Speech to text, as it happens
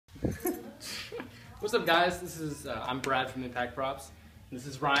What's up, guys? This is I'm Brad from Impact Props. This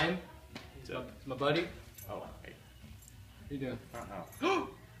is Ryan. He's my buddy. Oh, hey. How you doing? Oh.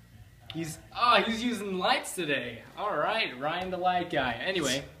 He's using lights today. All right, Ryan the light guy.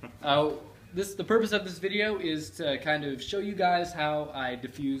 Anyway, the purpose of this video is to kind of show you guys how I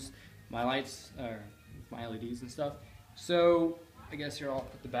diffuse my lights, or my LEDs and stuff. So I guess here I'll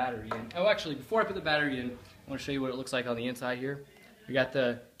put the battery in. Oh, actually, before I put the battery in, I want to show you what it looks like on the inside here. We got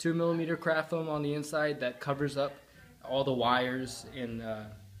the 2mm craft foam on the inside that covers up all the wires and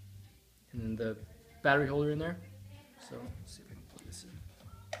the battery holder in there. So let's see if I can put this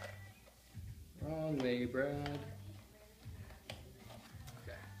in. Wrong way, Brad.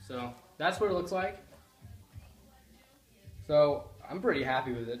 Okay, so that's what it looks like. So I'm pretty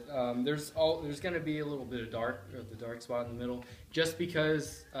happy with it. There's going to be a little bit of the dark spot in the middle, just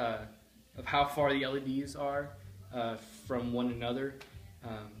because of how far the LEDs are from one another.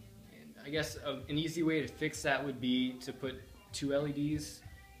 And I guess an easy way to fix that would be to put 2 LEDs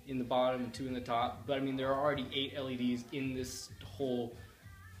in the bottom and 2 in the top. But I mean, there are already 8 LEDs in this whole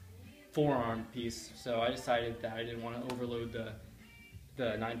forearm piece, so I decided that I didn't want to overload the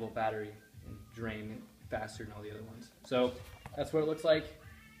 9-volt battery and drain it faster than all the other ones. So that's what it looks like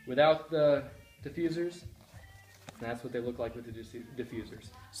without the diffusers, and that's what they look like with the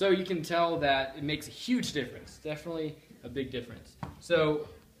diffusers. So you can tell that it makes a huge difference, definitely a big difference. So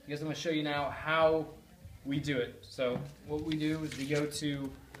I guess I'm going to show you now how we do it. So what we do is we go to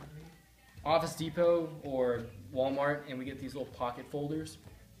Office Depot or Walmart and we get these little pocket folders.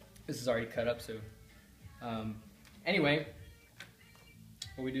 This is already cut up, so anyway,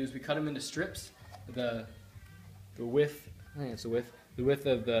 what we do is we cut them into strips. The width, I think it's the width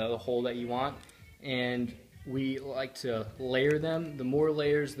of the hole that you want, and we like to layer them. The more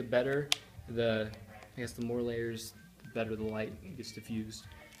layers, the better. I guess the more layers, the better the light gets diffused.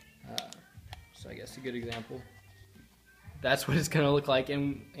 So I guess a good example. That's what it's gonna look like,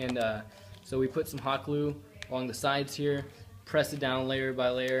 and so we put some hot glue along the sides here, press it down layer by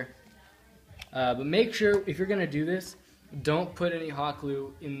layer. But make sure, if you're gonna do this, don't put any hot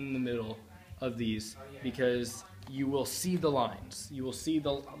glue in the middle of these, because you will see the lines. You will see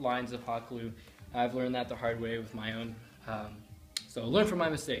the lines of hot glue. I've learned that the hard way with my own. So learn from my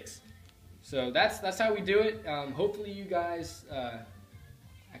mistakes. So that's how we do it. Hopefully you guys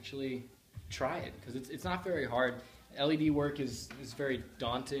actually try it, because it's not very hard. LED work is very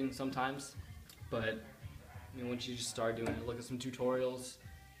daunting sometimes, but I mean, once you just start doing it, look at some tutorials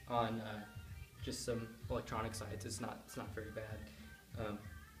on just some electronic sites. It's not very bad.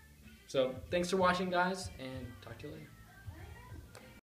 So thanks for watching, guys, and talk to you later.